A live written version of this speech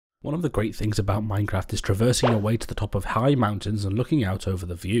One of the great things about Minecraft is traversing your way to the top of high mountains and looking out over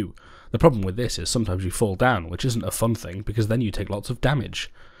the view. The problem with this is sometimes you fall down, which isn't a fun thing because then you take lots of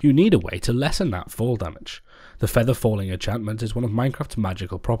damage. You need a way to lessen that fall damage. The feather falling enchantment is one of Minecraft's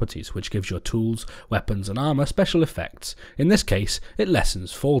magical properties, which gives your tools, weapons and armor special effects. In this case, it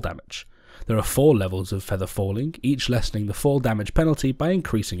lessens fall damage. There are 4 levels of feather falling, each lessening the fall damage penalty by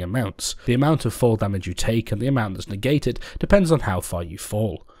increasing amounts. The amount of fall damage you take and the amount that's negated depends on how far you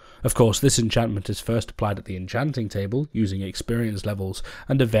fall. Of course, this enchantment is first applied at the enchanting table, using experience levels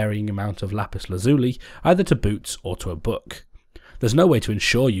and a varying amount of lapis lazuli, either to boots or to a book. There's no way to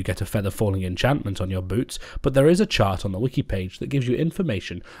ensure you get a feather falling enchantment on your boots, but there is a chart on the wiki page that gives you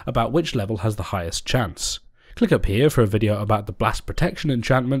information about which level has the highest chance. Click up here for a video about the blast protection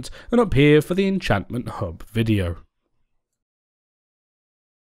enchantment, and up here for the enchantment hub video.